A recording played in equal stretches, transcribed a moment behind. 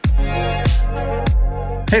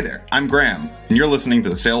Hey there, I'm Graham, and you're listening to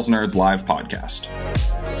the Sales Nerds Live podcast.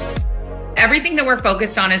 Everything that we're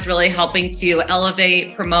focused on is really helping to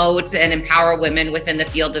elevate, promote, and empower women within the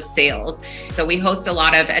field of sales. So we host a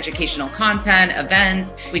lot of educational content,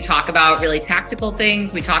 events. We talk about really tactical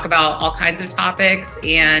things. We talk about all kinds of topics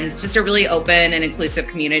and just a really open and inclusive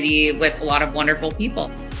community with a lot of wonderful people.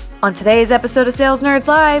 On today's episode of Sales Nerds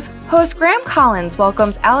Live, host Graham Collins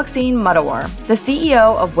welcomes Alexine Mudawar, the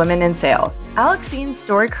CEO of Women in Sales. Alexine's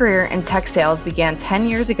storied career in tech sales began 10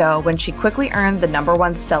 years ago when she quickly earned the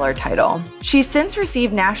 #1 seller title. She's since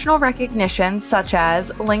received national recognition such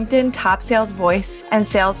as LinkedIn Top Sales Voice and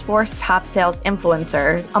Salesforce Top Sales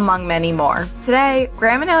Influencer, among many more. Today,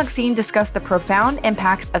 Graham and Alexine discuss the profound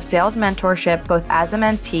impacts of sales mentorship both as a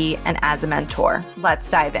mentee and as a mentor.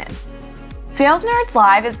 Let's dive in. Sales Nerds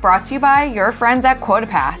Live is brought to you by your friends at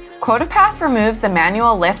QuotaPath. QuotaPath removes the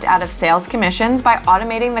manual lift out of sales commissions by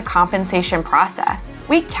automating the compensation process.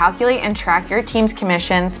 We calculate and track your team's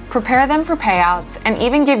commissions, prepare them for payouts, and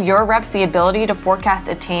even give your reps the ability to forecast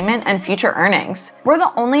attainment and future earnings. We're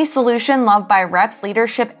the only solution loved by reps,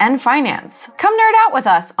 leadership, and finance. Come nerd out with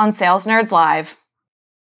us on Sales Nerds Live.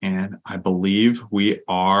 And I believe we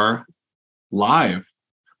are live.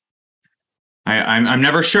 I'm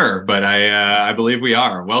never sure, but I believe we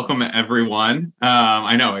are. Welcome, everyone.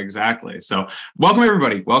 I know, exactly. So welcome,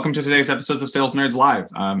 everybody. Welcome to today's episodes of Sales Nerds Live.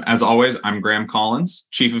 As always, I'm Graham Collins,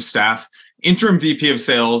 Chief of Staff, Interim VP of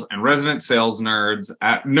Sales, and Resident Sales Nerd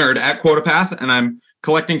at QuotaPath, and I'm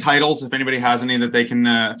collecting titles if anybody has any that they can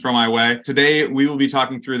throw my way. Today, we will be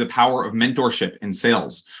talking through the power of mentorship in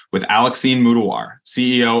sales with Alexine Mudawar,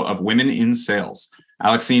 CEO of Women in Sales.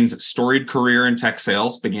 Alexine's storied career in tech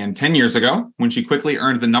sales began 10 years ago when she quickly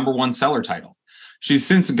earned the #1 seller title. She's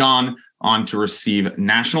since gone on to receive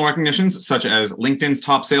national recognitions such as LinkedIn's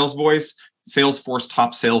Top Sales Voice, Salesforce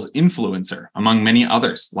Top Sales Influencer, among many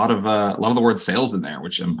others. A lot of the word sales in there,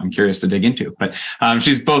 which I'm curious to dig into. But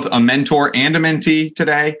she's both a mentor and a mentee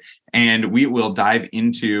today, and we will dive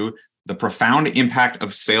into the profound impact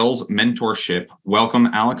of sales mentorship. Welcome,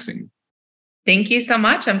 Alexine. Thank you so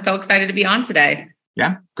much. I'm so excited to be on today.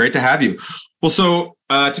 Yeah, great to have you. Well, so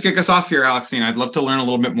to kick us off here, Alexine, I'd love to learn a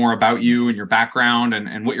little bit more about you and your background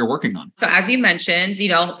and what you're working on. So as you mentioned,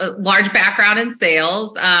 a large background in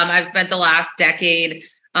sales. I've spent the last decade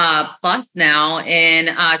plus now in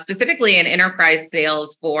specifically in enterprise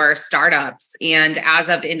sales for startups. And as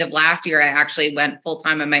of the end of last year, I actually went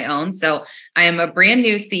full-time on my own. So I am a brand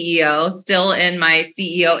new CEO, still in my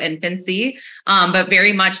CEO infancy, but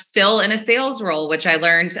very much still in a sales role, which I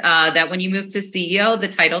learned that when you move to CEO, the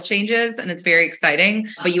title changes and it's very exciting,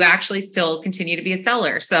 but you actually still continue to be a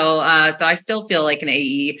seller. So I still feel like an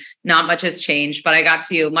AE. Not much has changed, but I got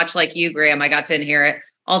to, much like you, Graham, I got to inherit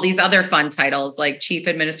all these other fun titles like Chief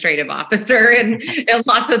Administrative Officer and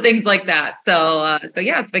lots of things like that. So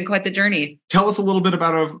yeah, it's been quite the journey. Tell us a little bit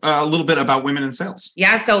about Women in Sales.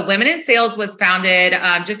 Yeah, so Women in Sales was founded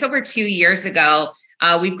just over 2 years ago.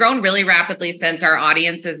 We've grown really rapidly since our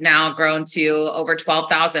audience has now grown to over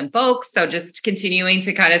 12,000 folks. So just continuing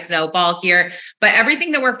to kind of snowball here. But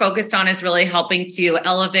everything that we're focused on is really helping to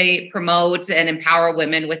elevate, promote, and empower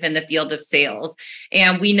women within the field of sales.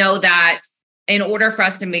 And we know that in order for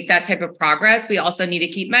us to make that type of progress, we also need to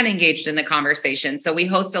keep men engaged in the conversation. So we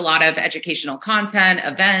host a lot of educational content,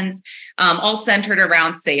 events, all centered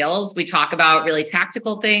around sales. We talk about really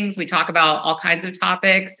tactical things. We talk about all kinds of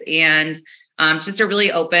topics and just a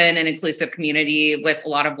really open and inclusive community with a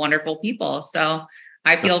lot of wonderful people. So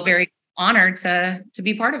I feel very honored to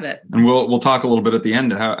be part of it. And we'll talk a little bit at the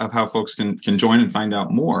end of how folks can join and find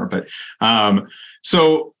out more. But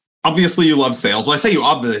so obviously you love sales. Well, I say you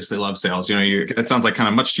obviously love sales. It sounds like kind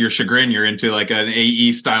of much to your chagrin, you're into like an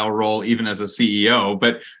AE style role, even as a CEO,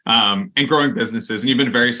 but and growing businesses, and you've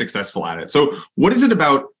been very successful at it. So what is it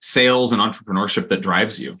about sales and entrepreneurship that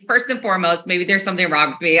drives you? First and foremost, maybe there's something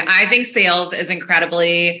wrong with me. I think sales is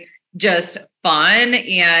incredibly just fun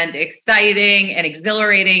and exciting and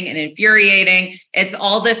exhilarating and infuriating. It's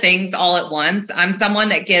all the things all at once. I'm someone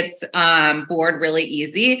that gets bored really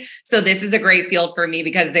easy. So this is a great field for me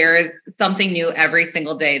because there is something new every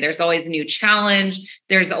single day. There's always a new challenge.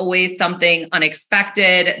 There's always something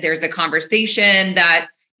unexpected. There's a conversation that,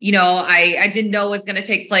 I didn't know was going to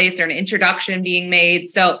take place or an introduction being made.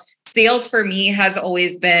 So sales for me has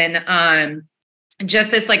always been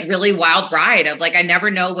just this like really wild ride of like, I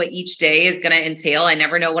never know what each day is going to entail. I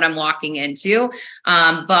never know what I'm walking into.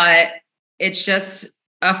 But it's just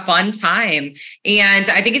a fun time. And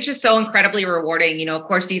I think it's just so incredibly rewarding. You know, of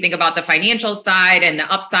course, you think about the financial side, and the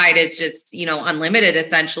upside is just, you know, unlimited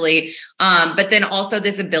essentially. But then also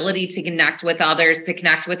this ability to connect with others, to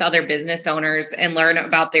connect with other business owners and learn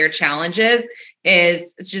about their challenges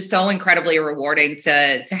is it's just so incredibly rewarding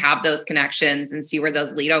to have those connections and see where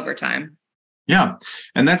those lead over time. Yeah.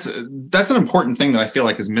 And that's an important thing that I feel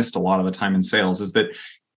like is missed a lot of the time in sales, is that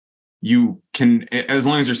you can, as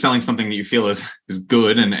long as you're selling something that you feel is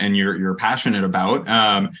good and you're passionate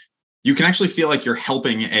about, you can actually feel like you're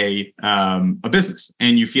helping a business,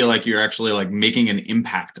 and you feel like you're actually like making an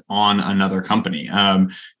impact on another company.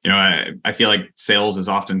 I feel like sales is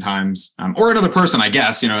oftentimes, or another person, I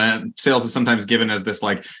guess, sales is sometimes given as this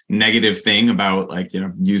like negative thing about like,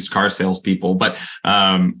 used car salespeople, but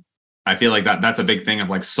I feel like that's a big thing of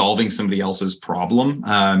like solving somebody else's problem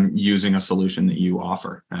using a solution that you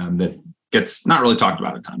offer that gets not really talked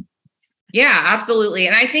about a ton. Yeah, absolutely.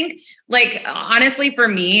 And I think like, honestly, for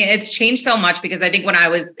me, it's changed so much because I think when I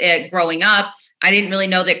was growing up, I didn't really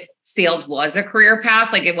know that sales was a career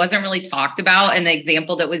path. Like it wasn't really talked about. And the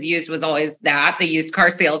example that was used was always the used car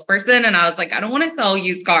salesperson. And I was like, I don't want to sell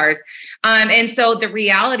used cars. And so the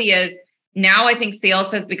reality is now I think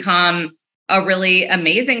sales has become a really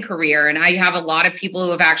amazing career. And I have a lot of people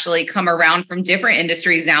who have actually come around from different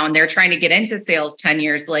industries now, and they're trying to get into sales 10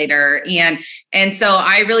 years later. And so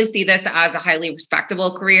I really see this as a highly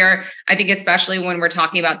respectable career. I think, especially when we're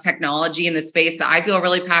talking about technology in the space that I feel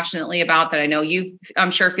really passionately about, that I know you,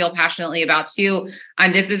 I'm sure, feel passionately about too.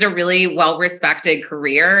 And this is a really well-respected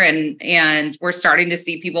career. And we're starting to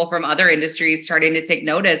see people from other industries starting to take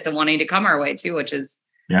notice and wanting to come our way too, which is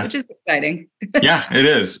exciting. Yeah, it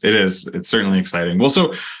is. It's certainly exciting. Well,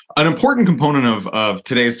 so an important component of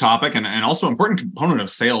today's topic, and also an important component of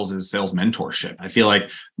sales, is sales mentorship. I feel like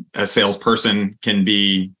a salesperson can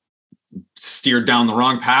be steered down the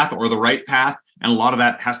wrong path or the right path. And a lot of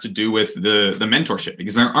that has to do with the mentorship,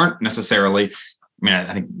 because there aren't necessarily,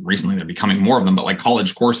 I think recently they're becoming more of them, but like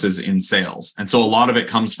college courses in sales. And so a lot of it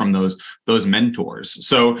comes from those mentors.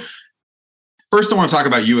 So first, I want to talk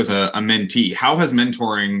about you as a mentee. How has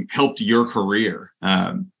mentoring helped your career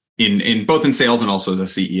in both in sales and also as a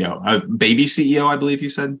CEO? A baby CEO, I believe you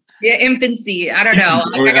said? Yeah, infancy. I don't know.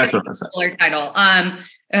 Okay, that's what I said. Title.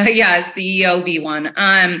 CEO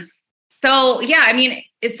V1. So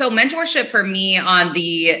mentorship for me on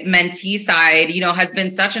the mentee side, has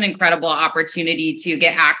been such an incredible opportunity to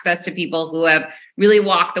get access to people who have really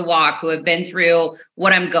walked the walk, who have been through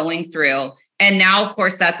what I'm going through. And now, of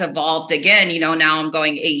course, that's evolved again. Now I'm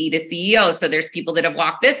going AE to CEO. So there's people that have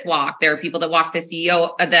walked this walk. There are people that walk the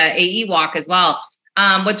AE walk as well.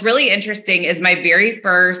 What's really interesting is my very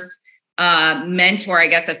first mentor, I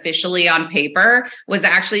guess, officially on paper, was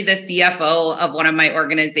actually the CFO of one of my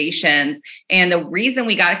organizations. And the reason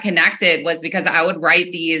we got connected was because I would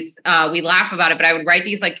write these, we laugh about it, but I would write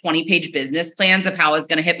these like 20-page business plans of how I was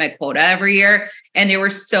going to hit my quota every year. And they were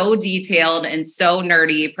so detailed and so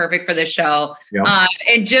nerdy, perfect for the show. Yeah.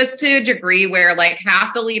 And just to a degree where like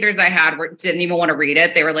half the leaders I had didn't even want to read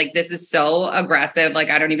it. They were like, this is so aggressive. Like,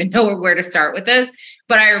 I don't even know where to start with this.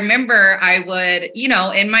 But I remember I would,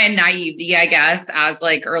 in my naivety, I guess, as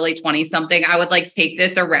like early 20 something, I would like take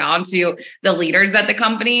this around to the leaders at the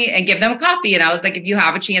company and give them a copy. And I was like, if you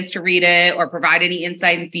have a chance to read it or provide any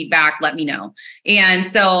insight and feedback, let me know. And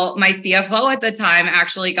so my CFO at the time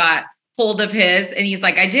actually got hold of his, and he's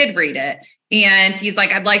like, I did read it. And he's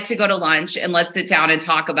like, I'd like to go to lunch and let's sit down and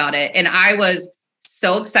talk about it. And I was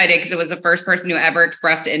so excited because it was the first person who ever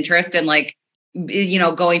expressed interest in like,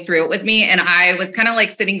 going through it with me. And I was kind of like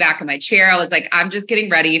sitting back in my chair. I was like, I'm just getting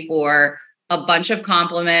ready for a bunch of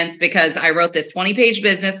compliments because I wrote this 20-page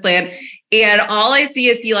business plan. And all I see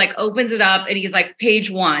is he like opens it up and he's like, page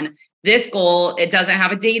 1, this goal, it doesn't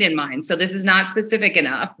have a date in mind. So this is not specific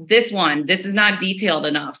enough. This is not detailed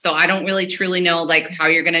enough. So I don't really truly know like how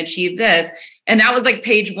you're going to achieve this. And that was like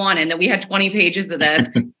page 1. And then we had 20 pages of this.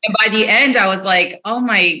 And by the end, I was like, oh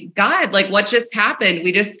my God, like what just happened?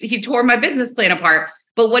 He tore my business plan apart.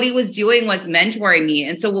 But what he was doing was mentoring me.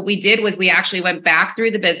 And so what we did was we actually went back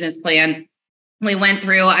through the business plan. We went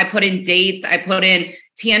through, I put in dates, I put in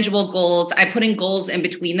tangible goals, I put in goals in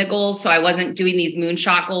between the goals. So I wasn't doing these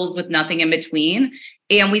moonshot goals with nothing in between.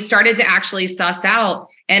 And we started to actually suss out.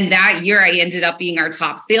 And that year, I ended up being our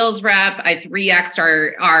top sales rep. I 3x'd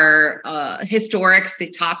our historic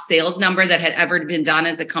top sales number that had ever been done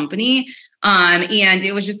as a company. And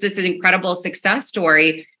it was just this incredible success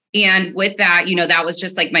story. And with that, that was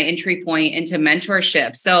just like my entry point into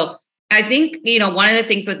mentorship. So I think, one of the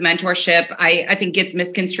things with mentorship, I think gets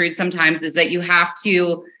misconstrued sometimes is that you have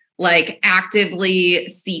to like actively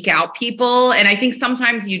seek out people. And I think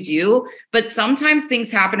sometimes you do, but sometimes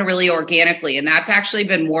things happen really organically. And that's actually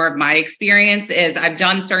been more of my experience is I've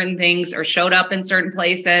done certain things or showed up in certain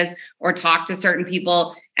places or talked to certain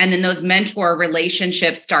people. And then those mentor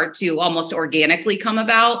relationships start to almost organically come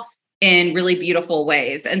about in really beautiful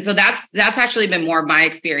ways. And so that's actually been more of my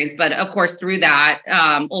experience. But of course, through that,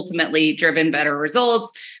 ultimately driven better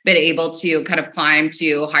results, been able to kind of climb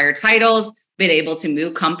to higher titles, been able to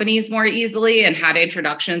move companies more easily and had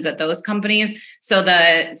introductions at those companies. So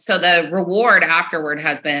the reward afterward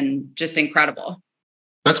has been just incredible.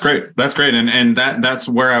 That's great. That's great. And that's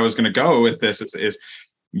where I was going to go with this is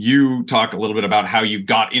you talk a little bit about how you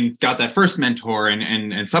got that first mentor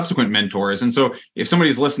and subsequent mentors. And so if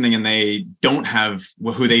somebody's listening and they don't have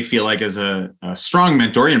who they feel like is a strong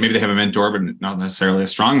mentor, maybe they have a mentor, but not necessarily a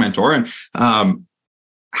strong mentor. And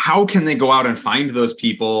how can they go out and find those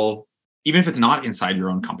people, even if it's not inside your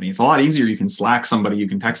own company? It's a lot easier. You can Slack somebody, you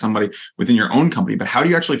can text somebody within your own company, but how do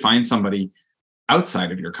you actually find somebody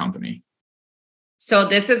outside of your company? So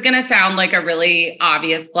this is going to sound like a really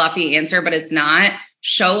obvious, fluffy answer, but it's not.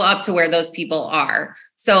 Show up to where those people are.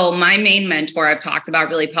 So my main mentor I've talked about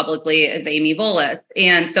really publicly is Amy Volas.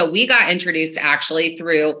 And so we got introduced actually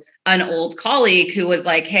through an old colleague who was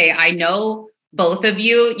like, hey, I know both of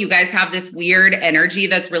you guys have this weird energy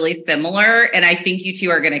that's really similar. And I think you two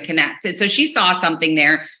are going to connect. And so she saw something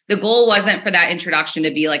there. The goal wasn't for that introduction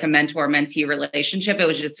to be like a mentor-mentee relationship. It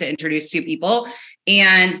was just to introduce two people.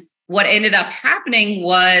 And what ended up happening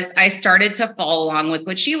was I started to follow along with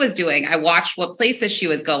what she was doing. I watched what places she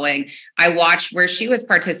was going. I watched where she was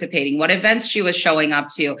participating, what events she was showing up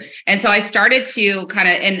to. And so I started to kind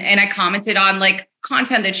of, and I commented on like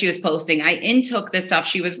content that she was posting. I intook the stuff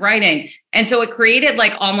she was writing. And so it created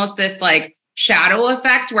like almost this like shadow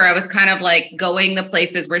effect where I was kind of like going the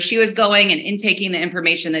places where she was going and intaking the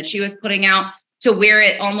information that she was putting out to where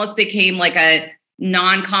it almost became like a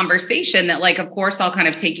non-conversation that like, of course, I'll kind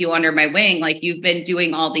of take you under my wing. Like you've been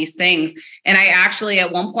doing all these things. And I actually,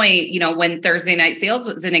 at one point, when Thursday Night Sales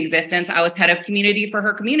was in existence, I was head of community for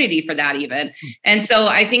her community for that even. And so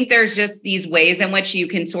I think there's just these ways in which you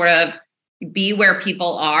can sort of be where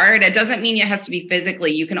people are. And it doesn't mean it has to be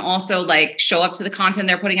physically. You can also like show up to the content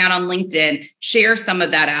they're putting out on LinkedIn, share some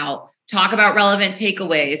of that out, talk about relevant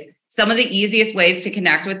takeaways. Some of the easiest ways to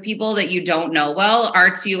connect with people that you don't know well are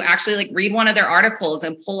to actually like read one of their articles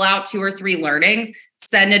and pull out 2 or 3 learnings,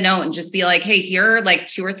 send a note and just be like, hey, here are like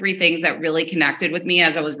 2 or 3 things that really connected with me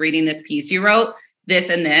as I was reading this piece you wrote, this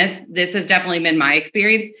and this. This has definitely been my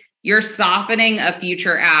experience. You're softening a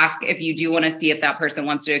future ask if you do want to see if that person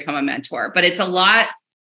wants to become a mentor. But it's a lot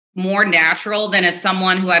more natural than if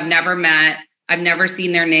someone who I've never met, I've never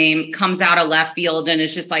seen their name, comes out of left field and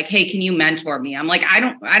is just like, hey, can you mentor me? I'm like, I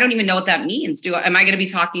don't even know what that means. Am I going to be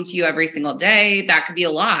talking to you every single day? That could be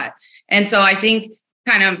a lot. And so I think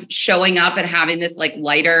kind of showing up and having this like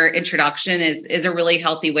lighter introduction is a really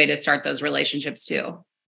healthy way to start those relationships too.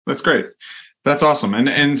 That's great. That's awesome.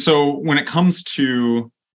 And so when it comes to,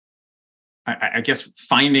 I guess,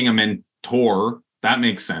 finding a mentor, that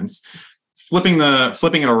makes sense. Flipping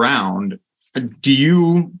it around, do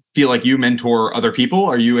you feel like you mentor other people?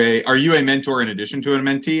 Are you a mentor in addition to a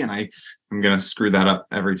mentee? And I'm going to screw that up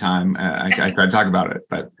every time I try to talk about it,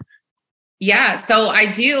 but. Yeah, so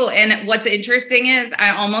I do. And what's interesting is I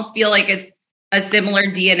almost feel like it's a similar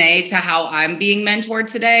DNA to how I'm being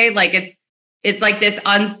mentored today. Like it's like this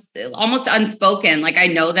almost unspoken. Like I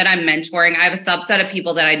know that I'm mentoring. I have a subset of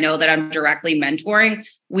people that I know that I'm directly mentoring.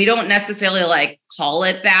 We don't necessarily like call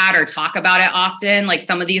it that or talk about it often. Like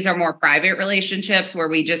some of these are more private relationships where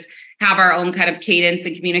we just have our own kind of cadence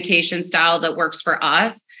and communication style that works for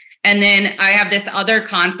us. And then I have this other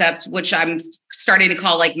concept, which I'm starting to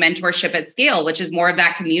call like mentorship at scale, which is more of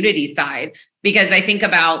that community side. Because I think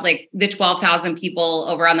about like the 12,000 people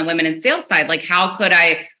over on the women in sales side, like how could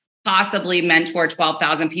I possibly mentor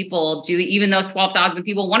 12,000 people? Do even those 12,000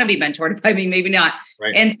 people want to be mentored by me? Maybe not.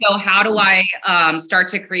 Right. And so how do I start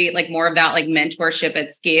to create like more of that like mentorship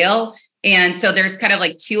at scale? And so there's kind of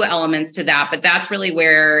like 2 elements to that, but that's really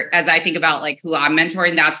where, as I think about like who I'm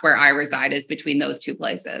mentoring, that's where I reside, is between those 2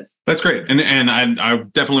 places. That's great. And I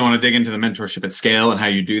definitely want to dig into the mentorship at scale and how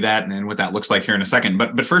you do that and what that looks like here in a second.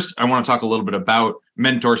 But first, I want to talk a little bit about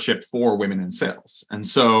mentorship for women in sales. And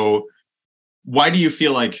so why do you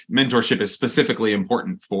feel like mentorship is specifically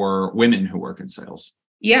important for women who work in sales?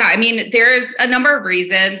 Yeah, I mean, there's a number of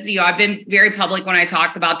reasons. I've been very public when I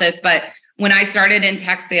talked about this, but when I started in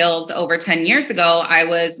tech sales over 10 years ago, I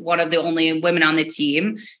was one of the only women on the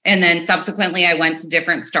team. And then subsequently, I went to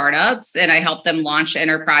different startups and I helped them launch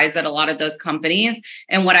enterprise at a lot of those companies.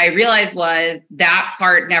 And what I realized was that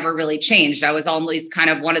part never really changed. I was always kind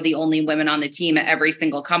of one of the only women on the team at every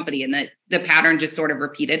single company, and the pattern just sort of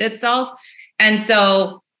repeated itself. And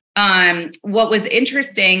so what was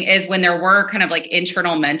interesting is when there were kind of like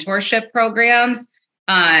internal mentorship programs,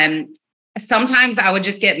 sometimes I would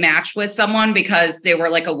just get matched with someone because they were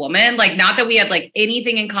like a woman, like not that we had like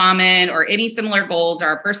anything in common or any similar goals or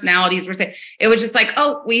our personalities were saying, it was just like,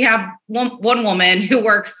 oh, we have one woman who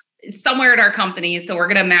works somewhere at our company, so we're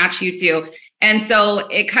going to match you two. And so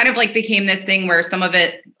it kind of like became this thing where some of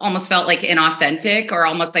it almost felt like inauthentic or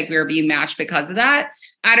almost like we were being matched because of that.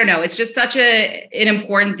 I don't know. It's just such an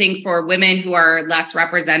important thing for women who are less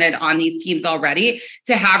represented on these teams already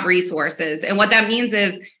to have resources. And what that means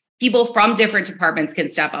is people from different departments can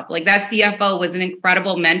step up. Like that CFO was an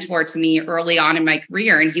incredible mentor to me early on in my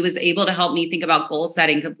career, and he was able to help me think about goal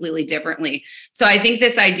setting completely differently. So I think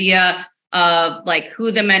this idea of like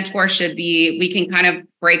who the mentor should be, we can kind of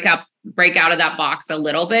break out of that box a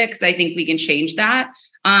little bit, because I think we can change that.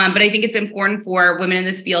 But I think it's important for women in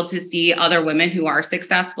this field to see other women who are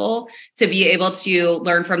successful, to be able to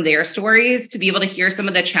learn from their stories, to be able to hear some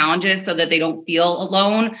of the challenges so that they don't feel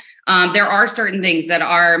alone. There are certain things that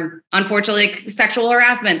are unfortunately like sexual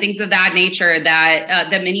harassment, things of that nature that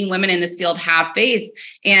many women in this field have faced.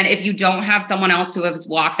 And if you don't have someone else who has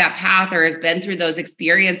walked that path or has been through those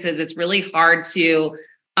experiences, it's really hard to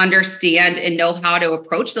understand and know how to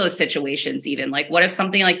approach those situations. Even like, what if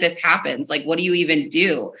something like this happens? Like, what do you even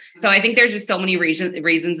do? So I think there's just so many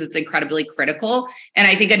reasons it's incredibly critical. And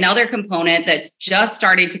I think another component that's just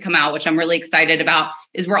starting to come out, which I'm really excited about,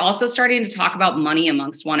 is we're also starting to talk about money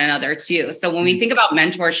amongst one another too. So when we think about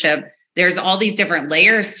mentorship, there's all these different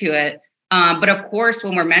layers to it. But of course,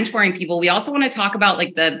 when we're mentoring people, we also want to talk about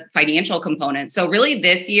like the financial component. So really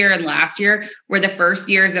this year and last year were the first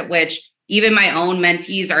years at which even my own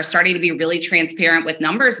mentees are starting to be really transparent with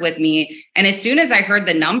numbers with me. And as soon as I heard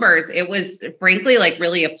the numbers, it was frankly like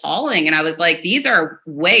really appalling. And I was like, these are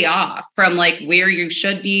way off from like where you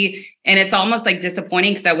should be. And it's almost like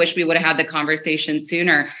disappointing because I wish we would have had the conversation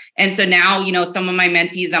sooner. And so now, you know, some of my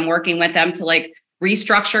mentees, I'm working with them to like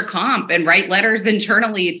restructure comp and write letters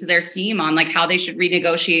internally to their team on like how they should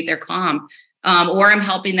renegotiate their comp. Or I'm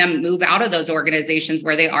helping them move out of those organizations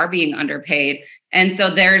where they are being underpaid. And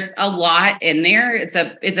so there's a lot in there. It's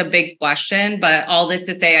a big question, but all this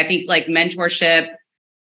to say, I think like mentorship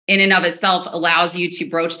in and of itself allows you to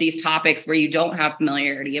broach these topics where you don't have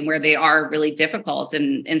familiarity and where they are really difficult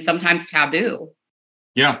and sometimes taboo.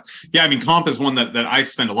 Yeah. I mean, comp is one that I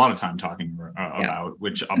spend a lot of time talking about,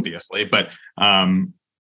 which obviously, but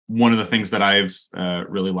one of the things that I've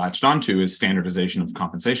really latched onto is standardization of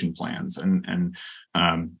compensation plans. And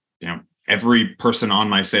you know, every person on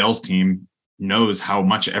my sales team knows how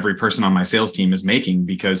much every person on my sales team is making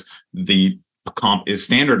because the comp is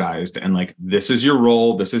standardized. And like, this is your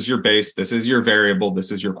role, this is your base, this is your variable,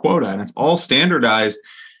 this is your quota, and it's all standardized.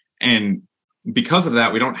 And because of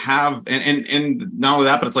that, we don't have, and not only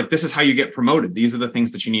that, but it's like, this is how you get promoted. These are the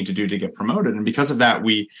things that you need to do to get promoted. And because of that,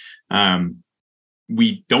 we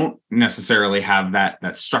don't necessarily have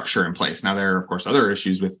that structure in place. Now, there are, of course, other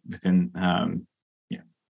issues within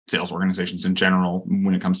sales organizations in general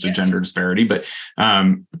when it comes to gender disparity. But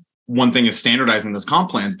one thing is standardizing those comp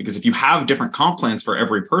plans, because if you have different comp plans for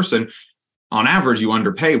every person, on average, you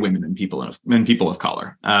underpay women and people of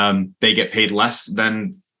color. They get paid less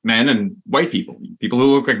than men and white people. People who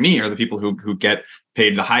look like me are the people who get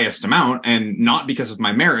paid the highest amount, and not because of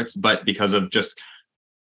my merits, but because of just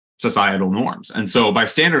societal norms. And so by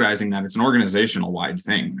standardizing that, it's an organizational wide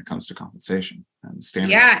thing when it comes to compensation.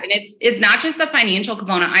 Yeah. And it's not just the financial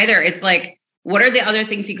component either. It's like, what are the other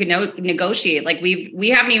things you could negotiate? Like we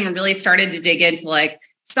haven't even really started to dig into like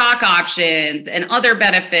stock options and other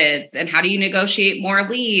benefits, and how do you negotiate more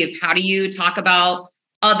leave? How do you talk about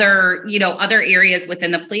other areas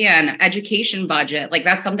within the plan, education budget? Like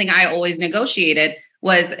that's something I always negotiated,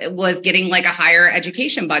 was getting like a higher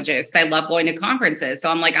education budget, because I love going to conferences. So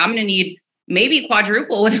I'm like, I'm going to need maybe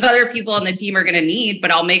quadruple what other people on the team are going to need,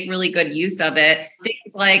 but I'll make really good use of it.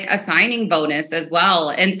 Things like a signing bonus as well.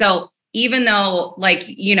 And so even though like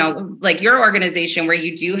your organization where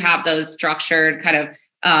you do have those structured kind of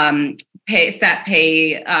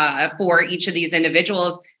pay for each of these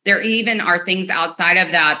individuals, there even are things outside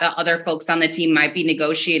of that other folks on the team might be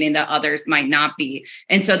negotiating that others might not be.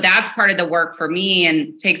 And so that's part of the work for me,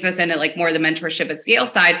 and takes us into like more of the mentorship at scale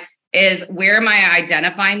side, is where am I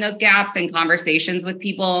identifying those gaps in conversations with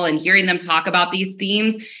people and hearing them talk about these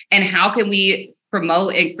themes, and how can we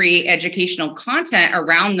promote and create educational content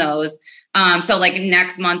around those. So like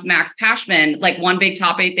next month, Max Pashman, like one big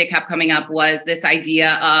topic that kept coming up was this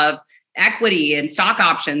idea of equity and stock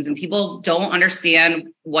options, and people don't understand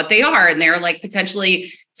what they are, and they're like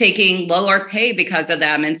potentially taking lower pay because of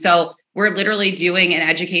them. And so we're literally doing an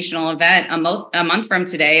educational event a month from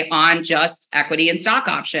today on just equity and stock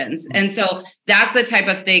options. And so that's the type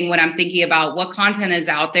of thing when I'm thinking about what content is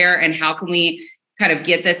out there and how can we kind of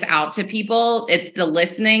get this out to people. It's the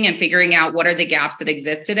listening and figuring out what are the gaps that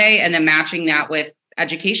exist today, and then matching that with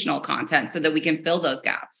educational content so that we can fill those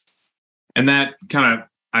gaps. And that kind of,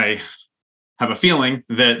 I have a feeling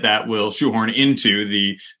that will shoehorn into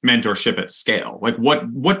the mentorship at scale. Like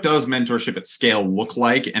what does mentorship at scale look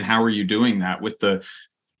like, and how are you doing that with the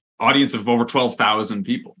audience of over 12,000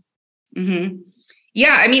 people? Mm-hmm.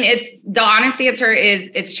 Yeah, I mean, the honest answer is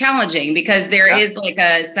it's challenging, because there is like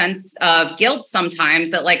a sense of guilt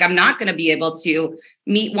sometimes that like I'm not going to be able to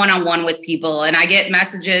meet one-on-one with people. And I get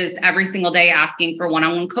messages every single day asking for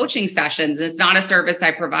one-on-one coaching sessions. It's not a service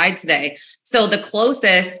I provide today. So the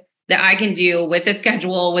closest that I can do with the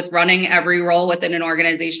schedule, with running every role within an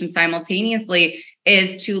organization simultaneously,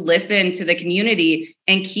 is to listen to the community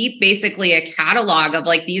and keep basically a catalog of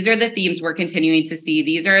like, these are the themes we're continuing to see.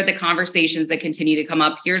 These are the conversations that continue to come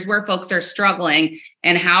up. Here's where folks are struggling.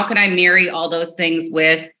 And how can I marry all those things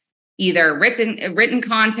with either written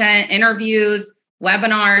content, interviews,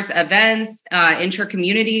 webinars, events,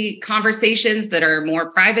 intra-community conversations that are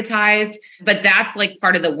more privatized. But that's like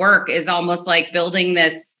part of the work, is almost like building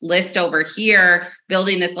this list over here,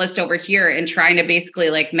 and trying to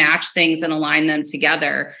basically like match things and align them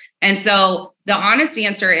together. And so the honest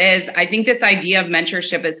answer is, I think this idea of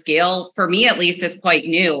mentorship at scale, for me at least, is quite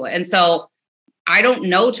new. And so I don't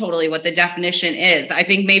know totally what the definition is. I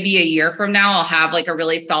think maybe a year from now, I'll have like a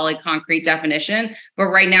really solid, concrete definition. But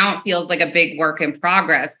right now it feels like a big work in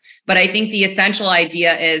progress. But I think the essential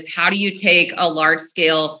idea is, how do you take a large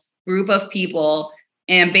scale group of people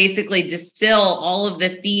and basically distill all of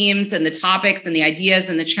the themes and the topics and the ideas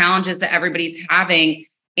and the challenges that everybody's having,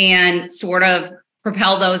 and sort of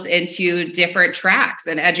propel those into different tracks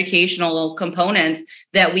and educational components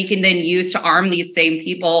that we can then use to arm these same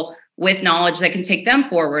people with knowledge that can take them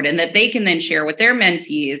forward, and that they can then share with their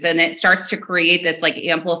mentees. And it starts to create this like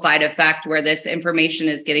amplified effect where this information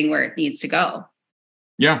is getting where it needs to go.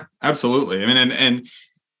 Yeah, absolutely. I mean, and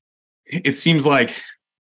it seems like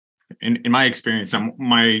in my experience,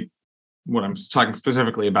 what I'm talking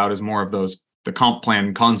specifically about is more of the comp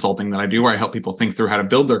plan consulting that I do, where I help people think through how to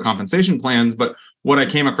build their compensation plans. But what I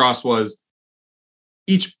came across was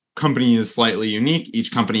each company is slightly unique.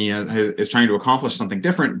 Each company is trying to accomplish something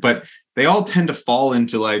different, but they all tend to fall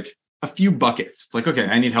into like a few buckets. It's like, okay,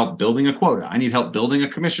 I need help building a quota. I need help building a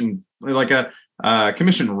commission, like a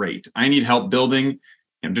commission rate. I need help building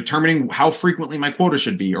and determining how frequently my quota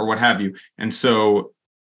should be, or what have you. And so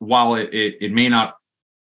while it may not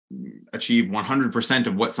achieve 100%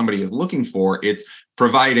 of what somebody is looking for, it's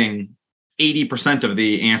providing 80% of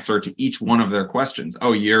the answer to each one of their questions.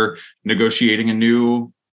 Oh, you're negotiating a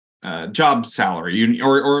new job salary,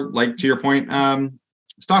 or like to your point,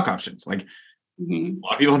 stock options. Like a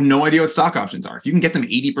lot of people have no idea what stock options are. If you can get them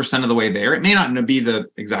 80% of the way there, it may not be the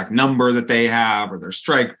exact number that they have, or their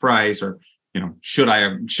strike price, or should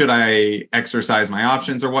I exercise my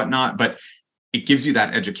options or whatnot. But it gives you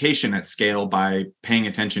that education at scale by paying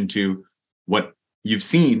attention to what you've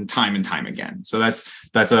seen time and time again. So that's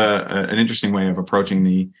an interesting way of approaching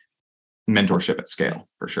the mentorship at scale,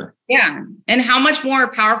 for sure. Yeah. And how much more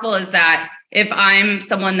powerful is that if I'm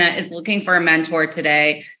someone that is looking for a mentor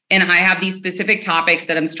today, and I have these specific topics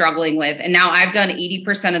that I'm struggling with, and now I've done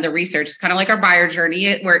 80% of the research. It's kind of like our buyer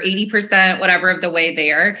journey. We're 80%, whatever, of the way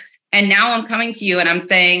there. And now I'm coming to you and I'm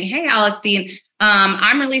saying, hey, Alexine,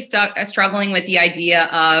 I'm really struggling with the idea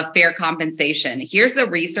of fair compensation. Here's the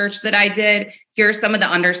research that I did. Here's some of the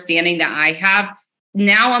understanding that I have.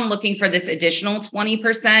 Now I'm looking for this additional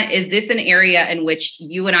 20%. Is this an area in which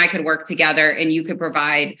you and I could work together and you could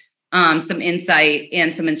provide some insight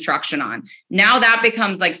and some instruction on? Now that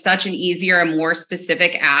becomes like such an easier and more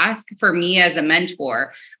specific ask for me as a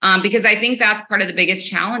mentor, because I think that's part of the biggest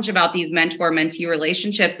challenge about these mentor-mentee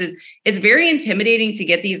relationships is it's very intimidating to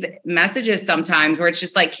get these messages sometimes where it's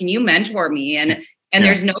just like, can you mentor me? And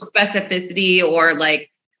there's no specificity or like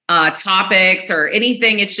topics or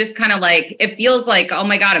anything. It's just kind of like, it feels like, oh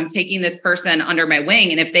my God, I'm taking this person under my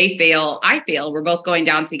wing. And if they fail, I fail. We're both going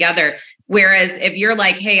down together. Whereas if you're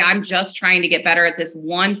like, hey, I'm just trying to get better at this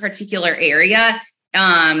one particular area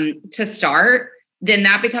to start, then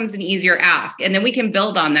that becomes an easier ask. And then we can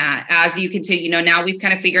build on that as you continue. Now we've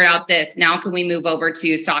kind of figured out this. Now can we move over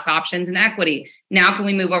to stock options and equity? Now can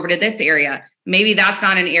we move over to this area? Maybe that's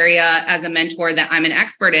not an area as a mentor that I'm an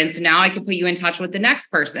expert in. So now I can put you in touch with the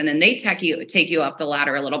next person and they take you up the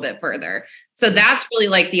ladder a little bit further. So that's really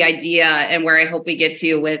like the idea and where I hope we get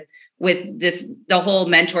to with this, the whole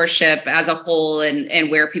mentorship as a whole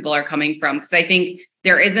and where people are coming from. Because I think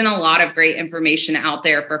there isn't a lot of great information out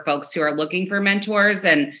there for folks who are looking for mentors,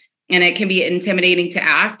 and it can be intimidating to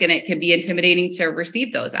ask, and it can be intimidating to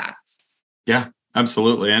receive those asks. Yeah,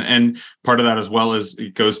 absolutely. And part of that as well is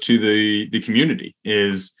it goes to the community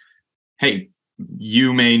is, hey,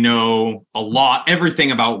 you may know everything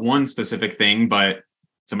about one specific thing, but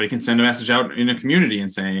somebody can send a message out in a community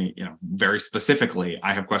and say, very specifically,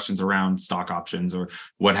 I have questions around stock options or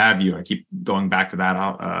what have you. I keep going back to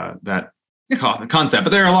that concept, but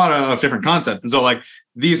there are a lot of different concepts. And so like,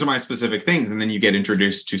 these are my specific things. And then you get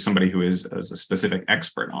introduced to somebody who is a specific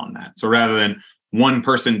expert on that. So rather than one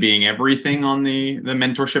person being everything on the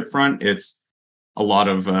mentorship front, it's a lot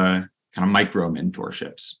of kind of micro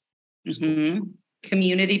mentorships. Mm-hmm.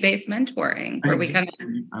 Community-based mentoring, where we kind of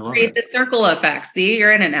create the circle effect. See,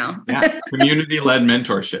 you're in it now. Yeah, community-led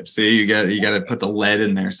mentorship. See, you got to put the lead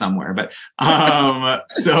in there somewhere. But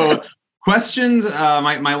so questions.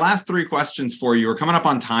 My last three questions for you. We're coming up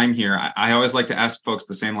on time here. I always like to ask folks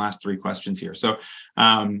the same last three questions here. So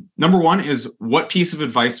number one is, what piece of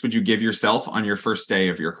advice would you give yourself on your first day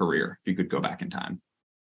of your career if you could go back in time?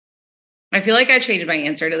 I feel like I change my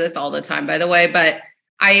answer to this all the time, by the way, but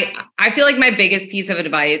I feel like my biggest piece of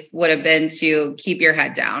advice would have been to keep your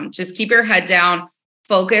head down. Just keep your head down,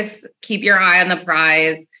 focus, keep your eye on the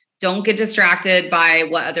prize. Don't get distracted by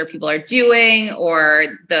what other people are doing or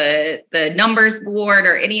the numbers board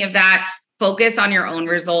or any of that. Focus on your own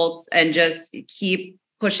results and just keep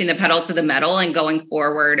pushing the pedal to the metal and going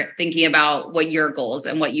forward, thinking about what your goals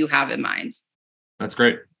and what you have in mind. That's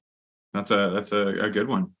great. That's a good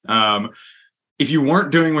one. If you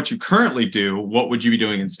weren't doing what you currently do, what would you be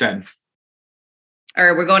doing instead?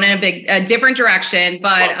 Or we're going in a different direction,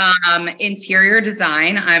 but interior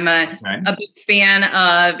design. I'm a big fan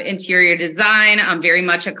of interior design. I'm very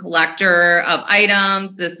much a collector of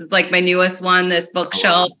items. This is like my newest one, this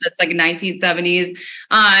bookshelf that's like 1970s.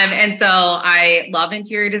 And so I love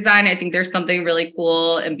interior design. I think there's something really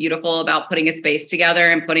cool and beautiful about putting a space together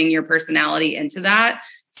and putting your personality into that.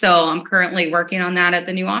 So I'm currently working on that at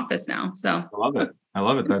the new office now. So I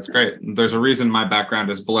love it. That's great. There's a reason my background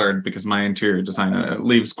is blurred, because my interior design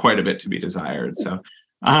leaves quite a bit to be desired. So,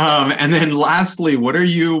 and then lastly, what are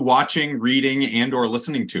you watching, reading, and or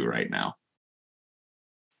listening to right now?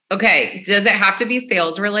 Okay. Does it have to be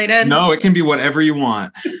sales related? No, it can be whatever you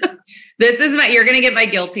want. You're going to get my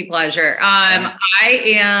guilty pleasure. I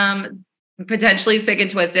am potentially sick and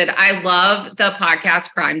twisted. I love the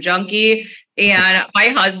podcast Crime Junkie, and my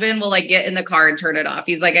husband will like get in the car and turn it off.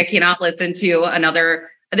 He's like, I cannot listen to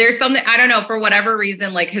there's something, I don't know, for whatever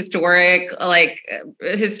reason, like historic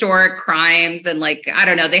crimes. And like, I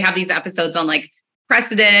don't know, they have these episodes on like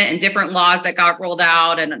precedent and different laws that got rolled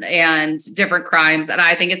out and different crimes. And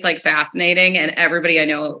I think it's like fascinating, and everybody I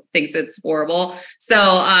know thinks it's horrible. So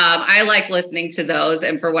I like listening to those.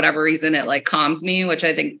 And for whatever reason, it like calms me, which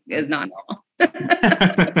I think is not normal.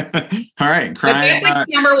 All right. It's like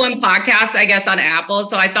number one podcast, I guess, on Apple.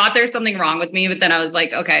 So I thought there's something wrong with me, but then I was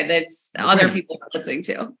like, okay, that's other people are listening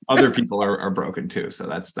to. Other people are broken too. So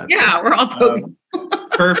that's yeah, good. We're all broken.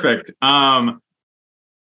 Perfect.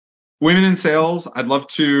 Women in Sales, I'd love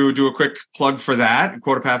to do a quick plug for that.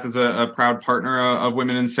 QuotaPath is a proud partner of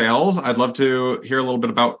Women in Sales. I'd love to hear a little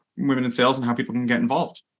bit about Women in Sales and how people can get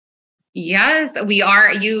involved. Yes, we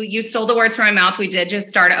are. You stole the words from my mouth. We did just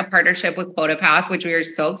start a partnership with QuotaPath, which we are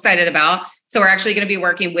so excited about. So we're actually going to be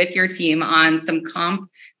working with your team on some comp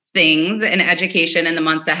things in education in the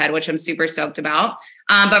months ahead, which I'm super stoked about.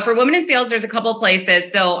 But for Women in Sales, there's a couple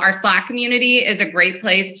places. So our Slack community is a great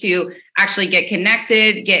place to actually get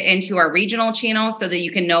connected, get into our regional channels so that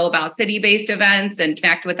you can know about city-based events and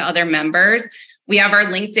connect with other members. We have our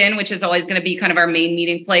LinkedIn, which is always going to be kind of our main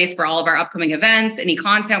meeting place for all of our upcoming events, any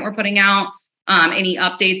content we're putting out, any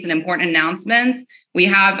updates and important announcements. We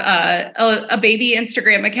have a baby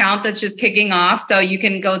Instagram account that's just kicking off. So you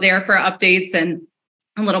can go there for updates and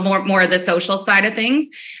a little more of the social side of things.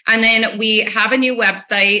 And then we have a new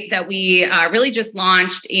website that we really just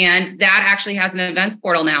launched, and that actually has an events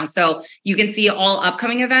portal now. So you can see all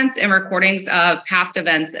upcoming events and recordings of past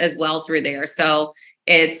events as well through there. So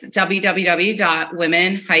it's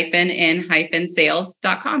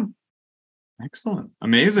www.women-in-sales.com. Excellent.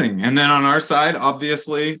 Amazing. And then on our side,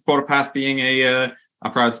 obviously, QuotaPath being a a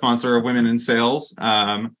proud sponsor of Women in Sales,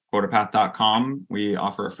 quotapath.com. We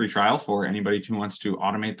offer a free trial for anybody who wants to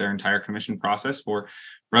automate their entire commission process, for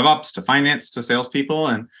RevOps to finance to salespeople.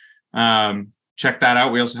 And check that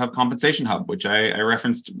out. We also have Compensation Hub, which I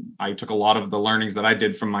referenced. I took a lot of the learnings that I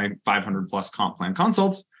did from my 500 plus comp plan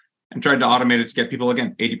consults and tried to automate it to get people,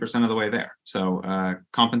 again, 80% of the way there. So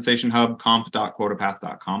Compensation Hub,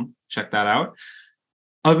 comp.quotapath.com. Check that out.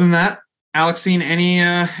 Other than that, Alexine,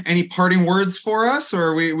 any parting words for us, or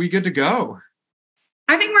are we good to go?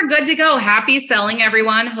 I think we're good to go. Happy selling,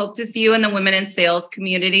 everyone. Hope to see you in the Women in Sales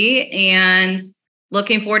community, and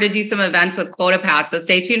looking forward to do some events with QuotaPath. So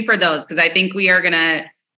stay tuned for those, because I think we are going to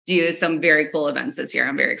do some very cool events this year.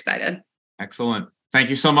 I'm very excited. Excellent. Thank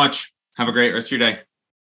you so much. Have a great rest of your day.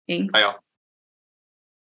 Thanks. Bye, y'all.